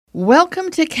Welcome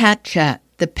to Cat Chat,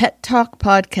 the pet talk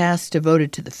podcast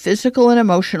devoted to the physical and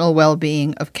emotional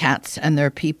well-being of cats and their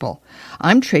people.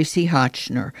 I'm Tracy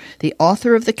Hotchner, the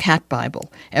author of the Cat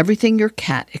Bible, Everything Your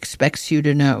Cat Expects You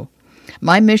to Know.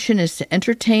 My mission is to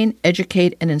entertain,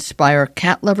 educate, and inspire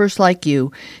cat lovers like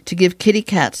you to give kitty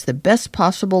cats the best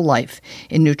possible life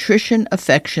in nutrition,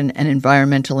 affection, and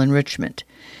environmental enrichment.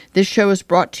 This show is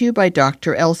brought to you by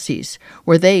Dr. Elsie's,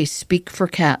 where they speak for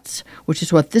cats, which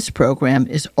is what this program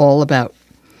is all about.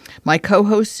 My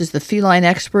co-host is the feline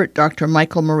expert, Dr.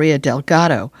 Michael Maria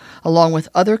Delgado, along with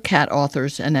other cat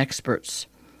authors and experts.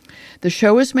 The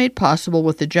show is made possible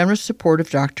with the generous support of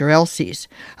Dr. Elsie's,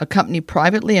 a company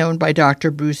privately owned by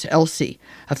Dr. Bruce Elsie,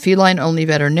 a feline-only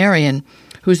veterinarian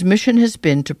whose mission has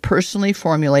been to personally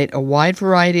formulate a wide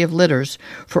variety of litters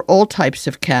for all types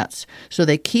of cats, so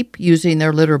they keep using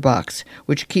their litter box,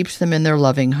 which keeps them in their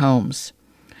loving homes.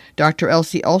 Dr.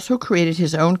 Elsie also created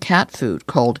his own cat food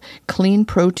called Clean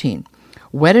Protein,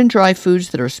 wet and dry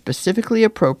foods that are specifically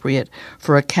appropriate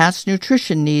for a cat's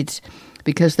nutrition needs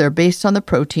because they're based on the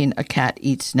protein a cat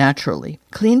eats naturally.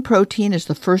 Clean Protein is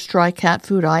the first dry cat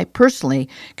food I personally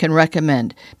can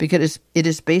recommend because it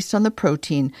is based on the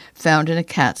protein found in a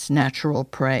cat's natural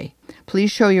prey. Please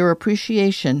show your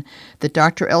appreciation that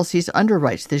Dr. Elsie's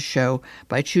underwrites this show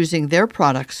by choosing their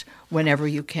products whenever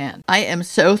you can. I am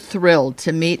so thrilled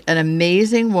to meet an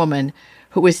amazing woman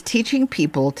who is teaching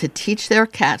people to teach their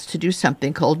cats to do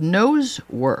something called nose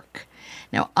work.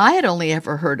 Now, I had only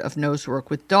ever heard of nose work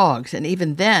with dogs, and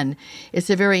even then, it's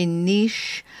a very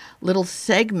niche little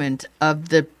segment of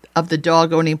the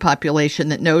dog-owning population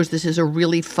that knows this is a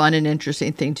really fun and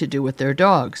interesting thing to do with their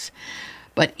dogs.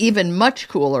 But even much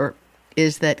cooler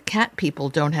is that cat people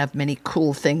don't have many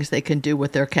cool things they can do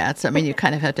with their cats. I mean, you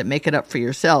kind of have to make it up for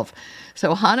yourself.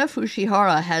 So Hanna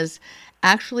Fushihara has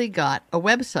actually got a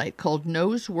website called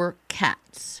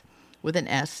noseworkcats with an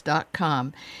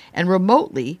S.com, and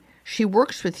remotely, she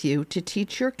works with you to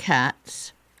teach your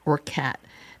cats, or cat,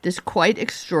 this quite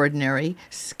extraordinary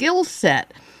skill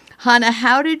set. Hanna,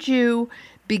 how did you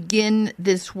begin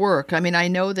this work? I mean, I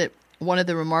know that one of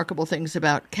the remarkable things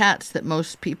about cats that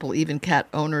most people, even cat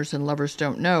owners and lovers,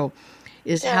 don't know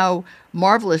is how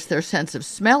marvelous their sense of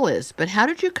smell is. But how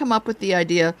did you come up with the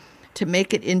idea to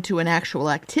make it into an actual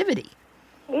activity?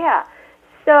 Yeah.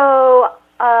 So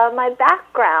my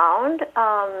background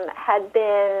had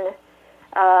been...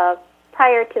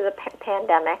 prior to the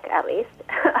pandemic, at least.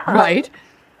 Right.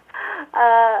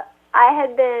 I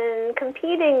had been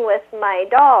competing with my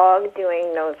dog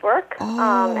doing nose work,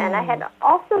 and I had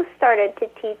also started to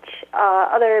teach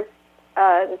other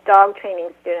dog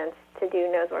training students to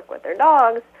do nose work with their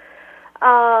dogs.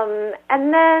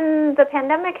 And then the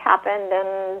pandemic happened,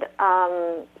 and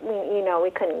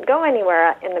we couldn't go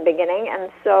anywhere in the beginning, and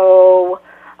so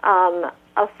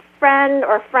a friend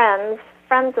or friends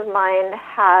of mine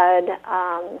had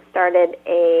started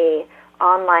a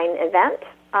online event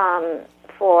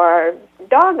for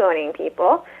dog-owning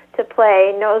people to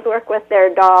play nose work with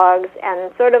their dogs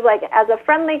and sort of like as a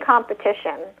friendly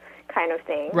competition kind of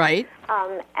thing. Right.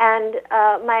 And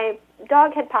my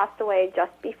dog had passed away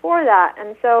just before that,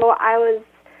 and so I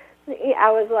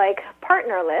was like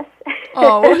partnerless.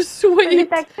 Oh, sweet. in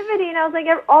this activity, and I was like,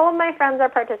 all of my friends are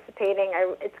participating.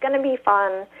 It's going to be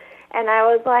fun. And I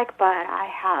was like, but I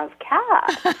have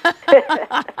cats.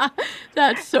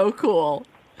 That's so cool.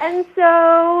 And so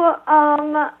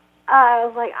I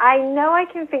was like, I know I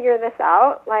can figure this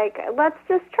out. Like, let's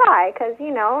just try because,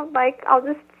 I'll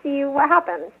just see what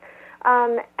happens.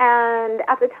 And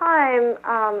at the time,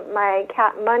 my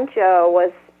cat Muncho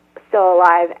was still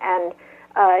alive, and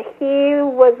he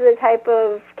was the type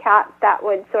of cat that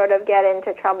would sort of get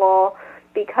into trouble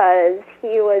because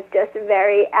he was just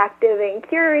very active and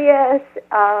curious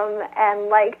and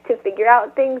liked to figure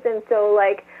out things. And so,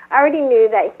 I already knew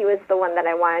that he was the one that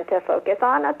I wanted to focus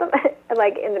on at the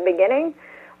in the beginning.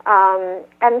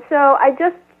 And so I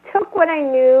just took what I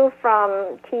knew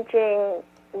from teaching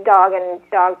dog and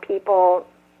dog people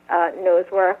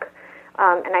nose work,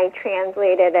 and I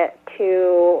translated it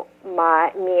to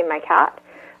me and my cat.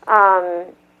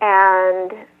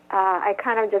 And I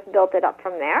kind of just built it up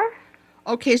from there.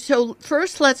 Okay, so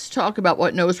first let's talk about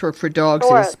what nose work for dogs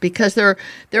is, because there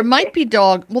might be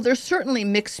there's certainly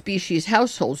mixed species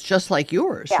households just like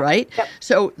yours, right? Yep.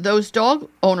 So those dog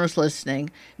owners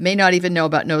listening may not even know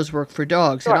about nose work for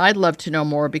dogs, and I'd love to know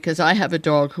more because I have a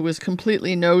dog who is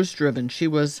completely nose-driven. She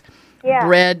was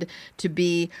bred to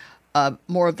be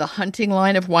more of the hunting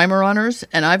line of Weimaraners,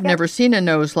 and I've never seen a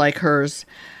nose like hers,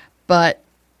 but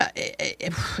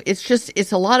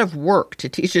it's a lot of work to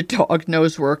teach a dog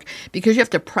nose work because you have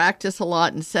to practice a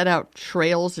lot and set out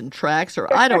trails and tracks,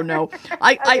 or I don't know.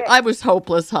 I was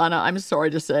hopeless, Hanna. I'm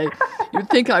sorry to say. You'd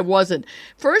think I wasn't.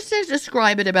 First, I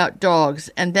describe it about dogs,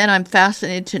 and then I'm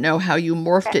fascinated to know how you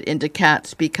morphed it into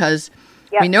cats because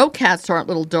we know cats aren't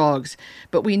little dogs,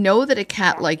 but we know that a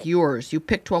cat like yours, you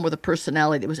picked one with a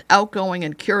personality that was outgoing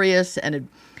and curious and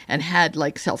had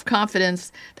like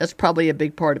self-confidence. That's probably a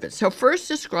big part of it. So first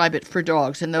describe it for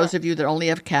dogs. And those of you that only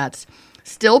have cats,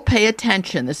 still pay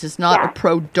attention. This is not a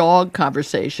pro-dog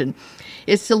conversation.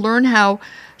 It's to learn how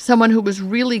someone who was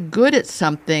really good at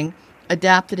something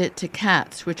adapted it to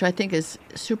cats, which I think is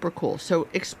super cool. So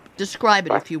describe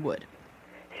it if you would.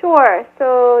 Sure.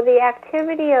 So the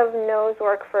activity of nose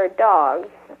work for dogs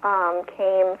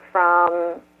came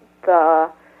from the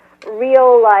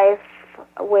real-life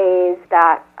ways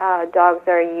that dogs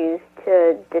are used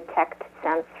to detect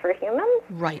scents for humans.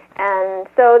 Right. And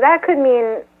so that could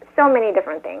mean so many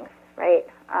different things, right?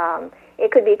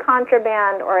 It could be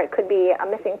contraband, or it could be a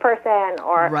missing person,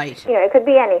 or it could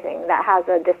be anything that has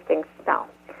a distinct smell.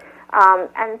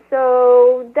 And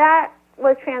so that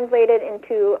was translated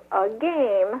into a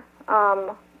game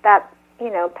that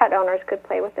pet owners could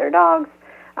play with their dogs.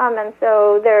 And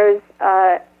so there's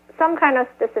some kind of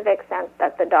specific scent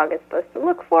that the dog is supposed to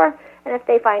look for, and if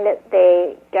they find it,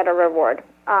 they get a reward.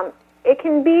 It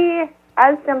can be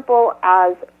as simple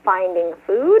as finding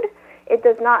food. It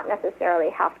does not necessarily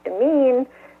have to mean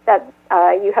that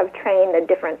you have trained a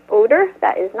different odor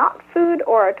that is not food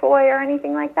or a toy or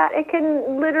anything like that. It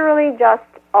can literally just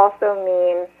also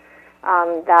mean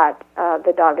that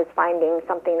the dog is finding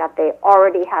something that they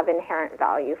already have inherent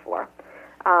value for.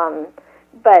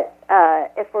 But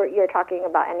if you're talking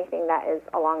about anything that is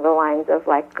along the lines of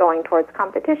like going towards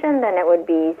competition, then it would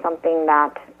be something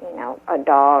that a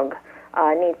dog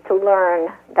needs to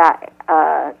learn that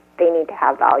they need to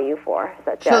have value for.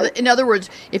 In other words,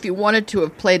 if you wanted to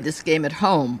have played this game at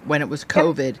home when it was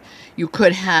COVID, you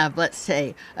could have, let's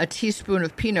say, a teaspoon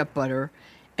of peanut butter,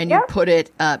 and you put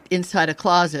it inside a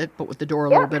closet, but with the door a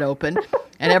little bit open,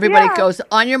 and everybody goes,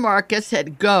 on your mark, get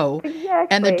set, go. Exactly.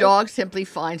 And the dog simply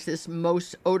finds this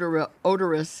most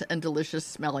odorous and delicious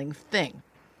smelling thing.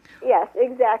 Yes,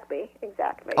 exactly.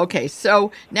 Okay,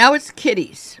 so now it's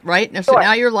kitties, right? Now, so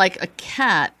now you're like a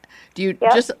cat. Do you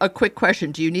just a quick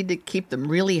question? Do you need to keep them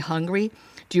really hungry?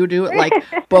 Do you do it like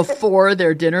before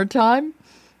their dinner time?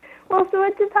 Well, so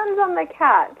it depends on the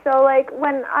cat. So, like,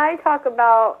 when I talk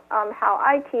about how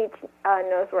I teach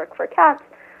nose work for cats,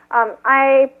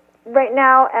 I right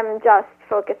now am just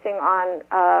focusing on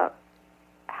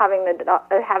having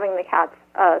the cats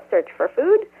search for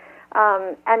food,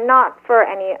 and not for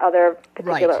any other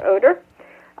particular odor.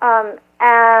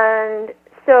 And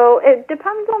so it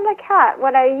depends on the cat.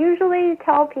 What I usually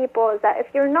tell people is that if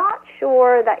you're not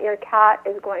sure that your cat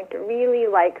is going to really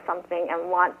like something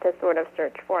and want to sort of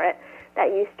search for it, that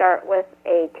you start with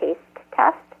a taste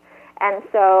test. And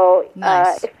so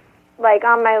like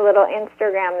on my little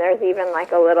Instagram, there's even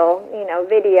like a little,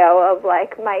 video of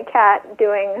like my cat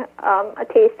doing a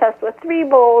taste test with 3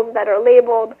 bowls that are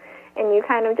labeled, and you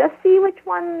kind of just see which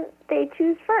one they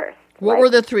choose first. What were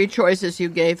the 3 choices you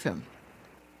gave him?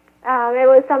 It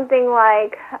was something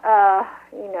like,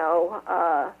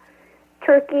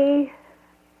 turkey,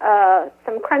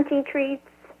 some crunchy treats,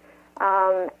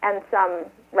 and some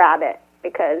rabbit,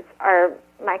 because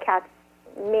my cats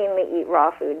mainly eat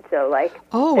raw food. So, like,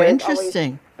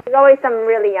 interesting. There's always some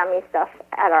really yummy stuff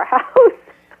at our house.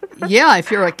 Yeah,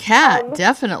 if you're a cat,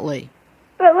 definitely.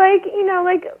 But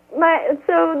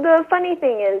so the funny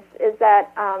thing is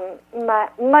that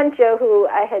Muncho, who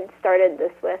I had started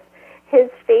this with, his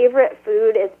favorite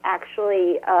food is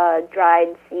actually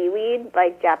dried seaweed,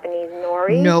 like Japanese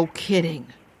nori. No kidding.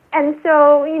 And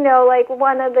so,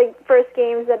 one of the first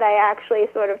games that I actually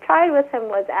sort of tried with him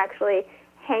was actually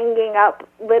hanging up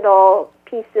little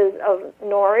pieces of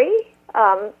nori,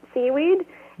 seaweed.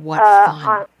 What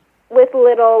fun. With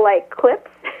little, clips.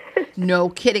 No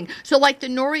kidding. So, like the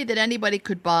nori that anybody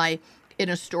could buy in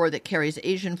a store that carries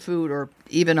Asian food, or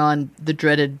even on the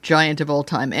dreaded giant of all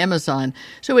time, Amazon.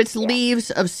 So it's leaves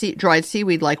of dried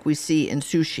seaweed like we see in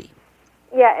sushi.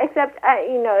 Yeah, except,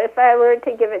 if I were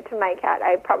to give it to my cat,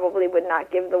 I probably would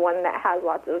not give the one that has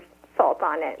lots of salt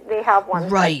on it. They have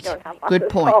ones that don't have lots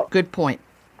of salt. Good point.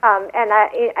 And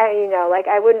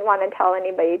I wouldn't want to tell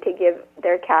anybody to give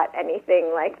their cat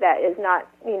anything like that is not,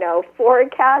 for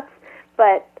cats.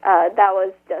 But that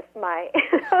was just my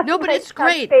No, but it's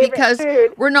great because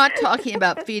we're not talking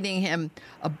about feeding him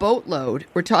a boatload.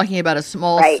 We're talking about a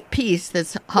small piece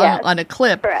that's hung on a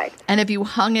clip. Correct. And if you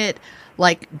hung it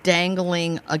like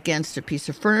dangling against a piece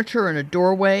of furniture in a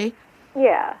doorway.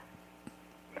 Yeah.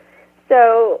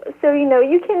 So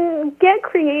you can get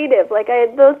creative. Like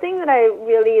the thing that I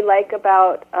really like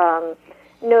about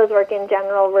nose work in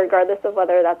general, regardless of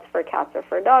whether that's for cats or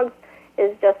for dogs,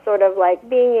 is just sort of like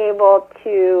being able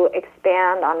to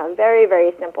expand on a very,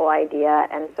 very simple idea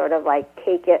and sort of like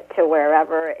take it to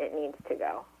wherever it needs to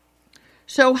go.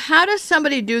 So how does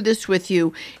somebody do this with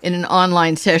you in an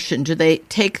online session? Do they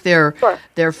take their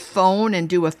phone and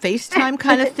do a FaceTime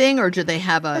kind of thing, or do they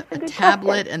have a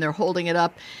tablet and they're holding it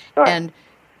up and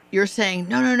you're saying,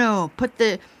 no, put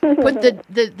the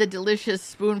delicious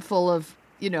spoonful of,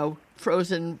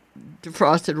 frozen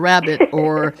defrosted rabbit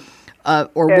or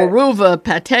Waruva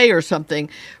pate or something.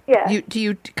 Yeah. Do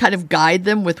you kind of guide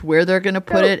them with where they're going to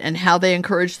put it and how they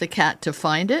encourage the cat to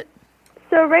find it?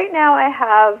 So right now I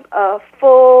have a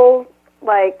fully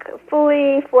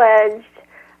fledged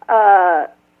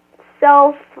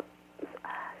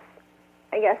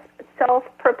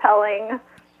self-propelling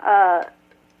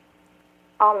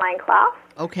online class.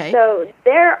 Okay. So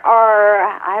there are,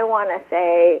 I want to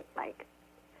say, like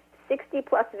 60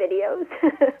 plus videos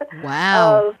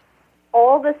wow. of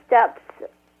all the steps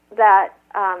that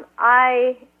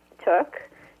I took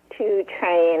to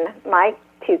train my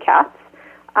two cats.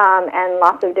 And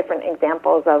lots of different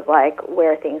examples of like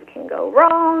where things can go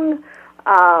wrong,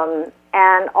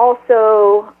 and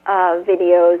also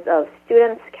videos of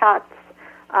students' cats,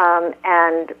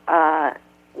 and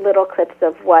little clips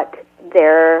of what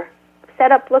their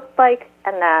setup looked like,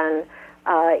 and then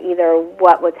either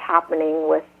what was happening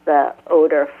with the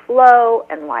odor flow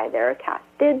and why their cat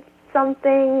did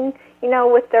something,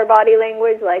 with their body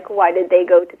language, like why did they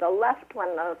go to the left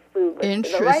when the food was to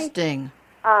the right. Interesting.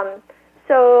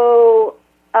 So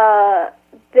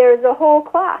there's a whole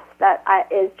class that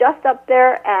is just up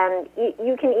there, and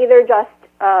you can either just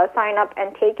sign up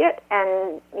and take it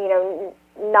and,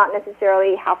 not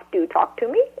necessarily have to talk to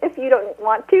me if you don't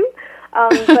want to.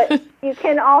 But you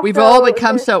can also... We've all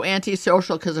become so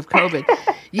antisocial because of COVID.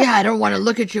 Yeah, I don't want to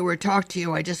look at you or talk to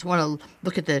you. I just want to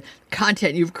look at the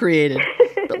content you've created.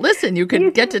 But listen, you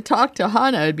could get to talk to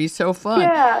Hanna. It'd be so fun.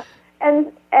 Yeah. And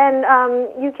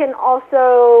you can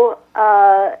also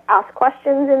ask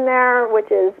questions in there,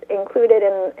 which is included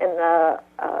in the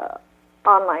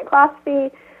online class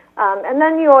fee. And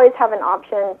then you always have an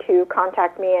option to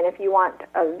contact me. And if you want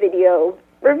a video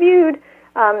reviewed,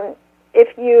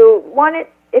 if you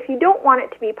don't want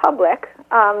it to be public,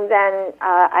 then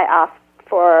I ask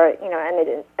for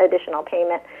an additional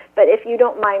payment. But if you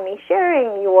don't mind me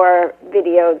sharing your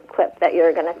video clip that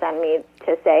you're going to send me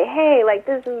to say, hey, like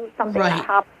this is something that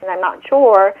happened and I'm not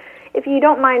sure, if you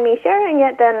don't mind me sharing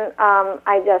it, then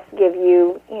I just give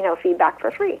you, feedback for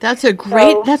free. That's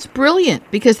that's brilliant,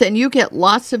 because then you get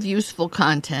lots of useful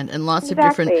content and lots of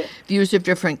different views of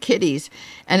different kitties,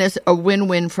 and it's a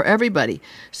win-win for everybody.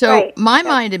 So my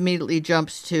mind immediately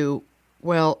jumps to,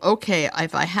 well, okay,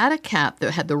 if I had a cat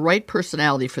that had the right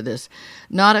personality for this,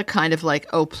 not a kind of like,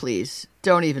 oh, please,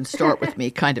 don't even start with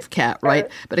me kind of cat, right?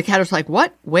 But a cat who's like,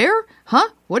 what? Where? Huh?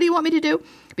 What do you want me to do?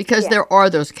 Because there are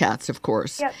those cats, of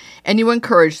course. Yep. And you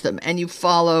encourage them, and you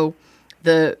follow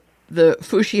the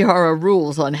Fushihara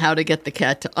rules on how to get the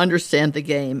cat to understand the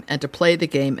game and to play the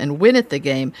game and win at the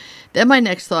game. Then my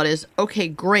next thought is, okay,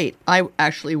 great, I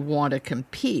actually want to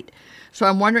compete. So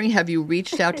I'm wondering, have you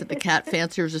reached out to the Cat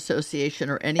Fanciers Association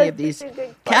or any of these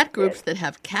cat groups that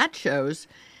have cat shows?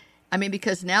 I mean,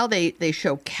 because now they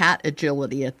show cat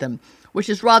agility at them, which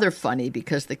is rather funny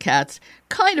because the cats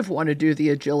kind of want to do the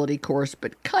agility course,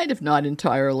 but kind of not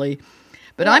entirely.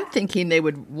 But I'm thinking they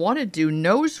would want to do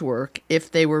nose work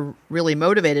if they were really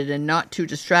motivated and not too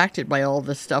distracted by all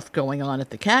the stuff going on at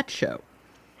the cat show.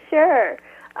 Sure.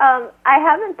 I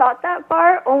haven't thought that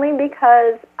far, only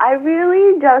because I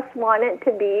really just want it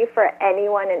to be for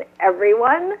anyone and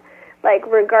everyone, like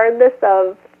regardless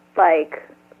of like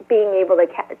being able to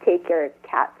take your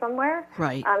cat somewhere.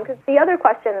 Right. Because the other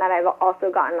question that I've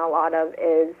also gotten a lot of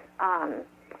is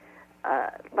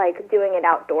like doing it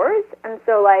outdoors, and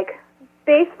so like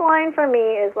baseline for me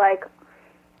is like,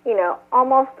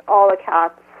 almost all the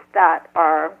cats that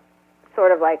are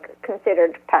sort of like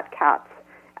considered pet cats,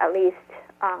 at least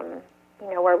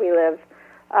where we live,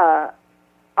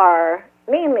 are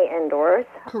mainly indoors.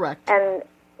 Correct. And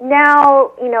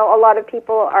now, a lot of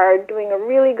people are doing a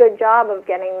really good job of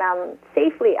getting them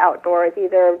safely outdoors,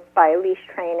 either by leash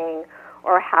training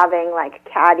or having like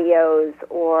catios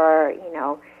or,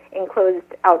 enclosed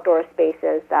outdoor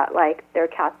spaces that like their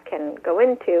cats can go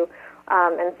into.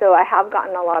 And so I have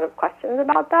gotten a lot of questions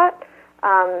about that.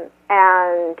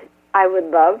 And I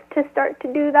would love to start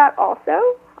to do that also.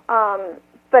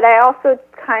 but I also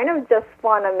kind of just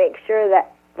want to make sure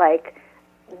that, like,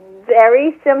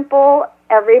 very simple,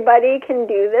 everybody can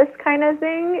do this kind of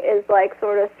thing is, like,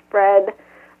 sort of spread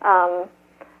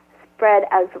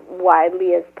as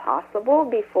widely as possible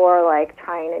before, like,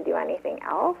 trying to do anything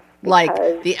else. Like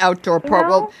the outdoor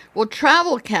part. Well,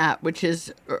 Travel Cat, which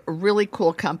is a really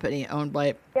cool company owned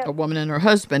by a woman and her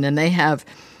husband, and they have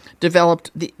developed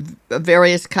the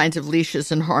various kinds of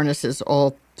leashes and harnesses,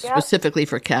 all specifically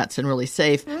for cats and really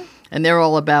safe. Mm-hmm. And they're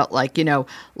all about, like,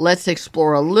 let's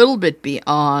explore a little bit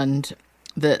beyond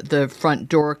the front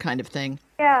door kind of thing.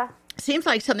 Yeah. Seems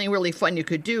like something really fun you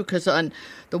could do, because on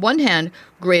the one hand,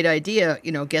 great idea,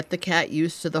 get the cat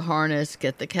used to the harness,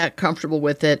 get the cat comfortable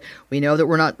with it. We know that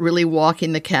we're not really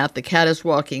walking the cat is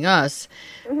walking us.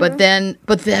 Mm-hmm.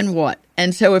 But then what?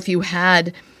 And so if you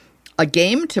had a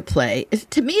game to play,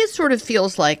 to me it sort of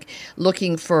feels like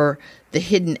looking for the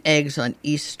hidden eggs on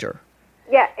Easter.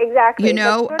 Yeah, exactly.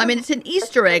 It's an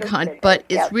Easter egg hunt, but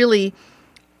it's really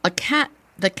the cat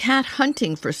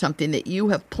hunting for something that you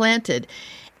have planted.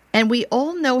 And we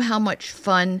all know how much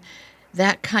fun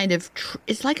that kind of,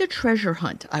 it's like a treasure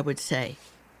hunt, I would say.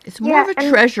 It's more of a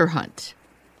treasure hunt.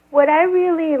 What I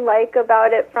really like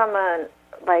about it from a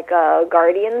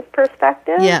guardian's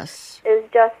perspective is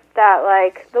just that,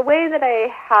 like, the way that I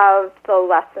have the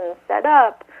lesson set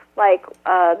up, like,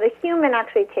 the human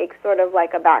actually takes sort of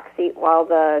like a backseat while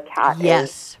the cat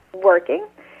is working.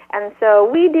 And so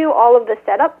we do all of the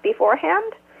setup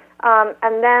beforehand,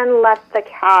 and then let the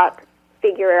cat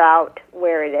figure out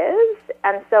where it is.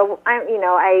 And so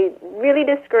I really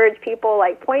discourage people,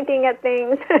 like, pointing at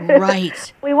things.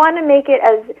 Right. We want to make it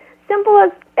as simple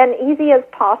as and easy as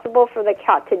possible for the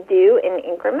cat to do in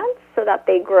increments so that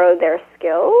they grow their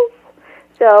skills.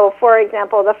 So, for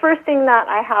example, the first thing that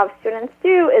I have students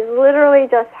do is literally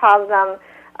just have them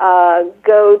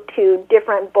go to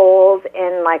different bowls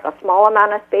in, like, a small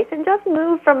amount of space and just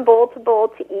move from bowl to bowl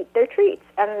to eat their treats.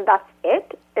 And that's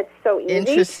it. It's so easy.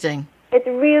 Interesting. It's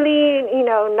really,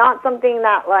 not something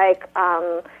that, like,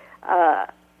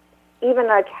 even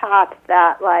a cat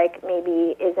that, like,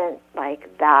 maybe isn't, like,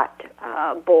 that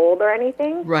bold or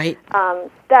anything. Right.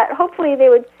 That hopefully they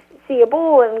would see a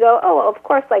bowl and go, oh, of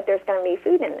course, like, there's going to be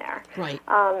food in there. Right.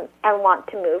 And want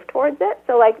to move towards it.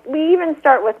 So, like, we even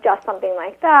start with just something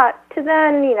like that to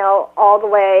then, all the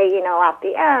way, at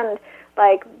the end,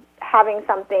 like, having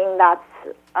something that's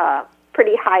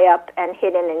pretty high up and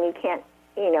hidden and you can't,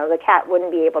 the cat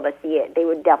wouldn't be able to see it. They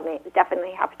would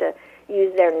definitely have to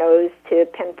use their nose to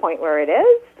pinpoint where it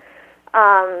is.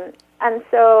 And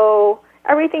so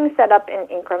everything's set up in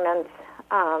increments.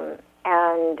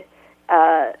 And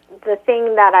the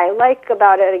thing that I like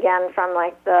about it, again, from,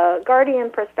 like, the guardian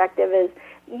perspective is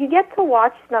you get to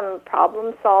watch them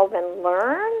problem solve and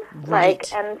learn.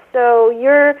 Right. And so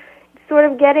you're sort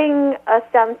of getting a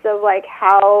sense of, like,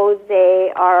 how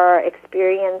they are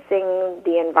experiencing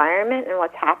the environment and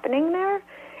what's happening there.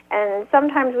 And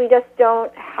sometimes we just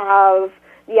don't have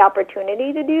the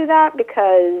opportunity to do that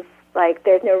because, like,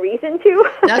 there's no reason to.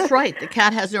 That's right. The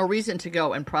cat has no reason to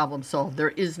go and problem solve. There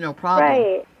is no problem.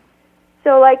 Right.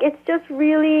 So, like, it's just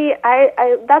really,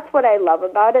 I that's what I love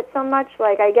about it so much.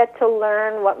 Like, I get to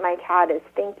learn what my cat is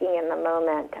thinking in the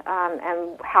moment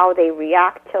and how they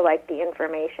react to, like, the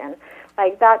information.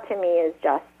 Like, that to me is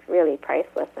just really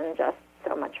priceless and just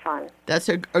so much fun. That's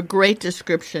a great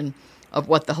description of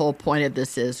what the whole point of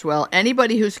this is. Well,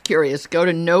 anybody who's curious, go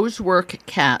to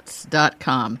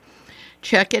noseworkcats.com.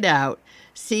 Check it out.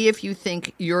 See if you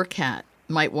think your cat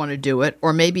might want to do it,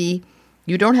 or maybe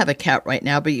you don't have a cat right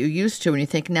now, but you used to, and you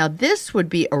think, now this would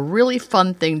be a really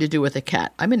fun thing to do with a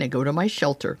cat. I'm going to go to my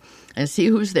shelter and see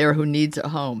who's there who needs a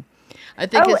home. I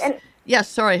think yes,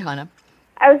 sorry, Hanna.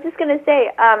 I was just going to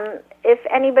say, if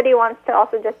anybody wants to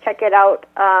also just check it out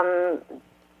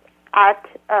at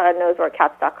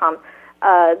noseworkcats.com,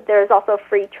 there's also a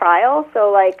free trial.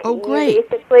 So, like, you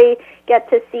basically get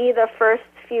to see the first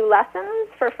few lessons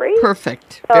for free.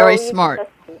 Perfect. So very smart.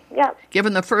 Yeah. Give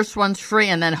them the first ones free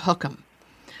and then hook them.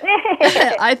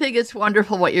 I think it's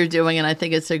wonderful what you're doing, and I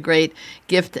think it's a great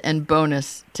gift and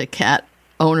bonus to cat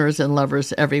owners and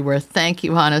lovers everywhere. Thank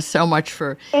you, Hanna, so much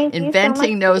for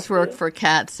inventing Nosework for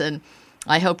cats, and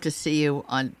I hope to see you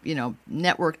on,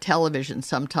 network television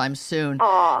sometime soon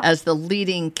as the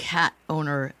leading cat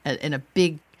owner in a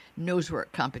big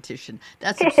nosework competition.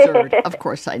 That's absurd. Of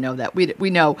course, I know that.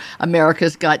 We know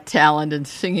America's Got Talent and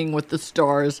Singing with the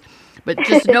Stars, but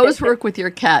just nosework with your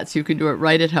cats. You can do it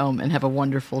right at home and have a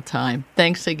wonderful time.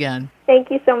 Thanks again. Thank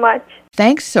you so much.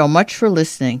 Thanks so much for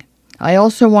listening. I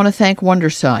also want to thank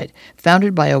Wonderside,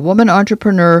 founded by a woman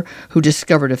entrepreneur who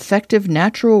discovered effective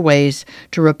natural ways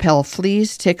to repel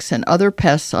fleas, ticks, and other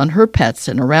pests on her pets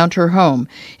and around her home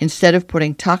instead of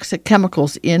putting toxic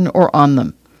chemicals in or on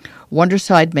them.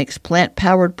 Wonderside makes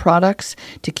plant-powered products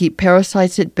to keep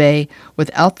parasites at bay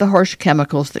without the harsh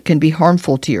chemicals that can be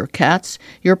harmful to your cats,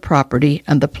 your property,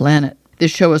 and the planet. This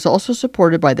show is also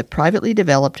supported by the privately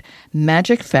developed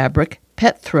Magic Fabric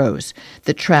Pet Throws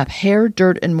that trap hair,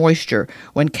 dirt, and moisture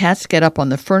when cats get up on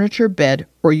the furniture, bed,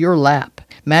 or your lap.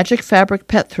 Magic Fabric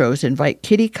Pet Throws invite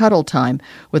kitty cuddle time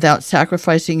without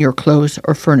sacrificing your clothes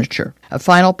or furniture. A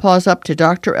final pause up to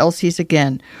Dr. Elsie's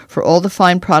again for all the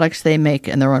fine products they make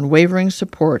and their unwavering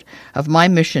support of my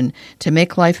mission to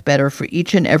make life better for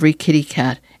each and every kitty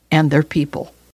cat and their people.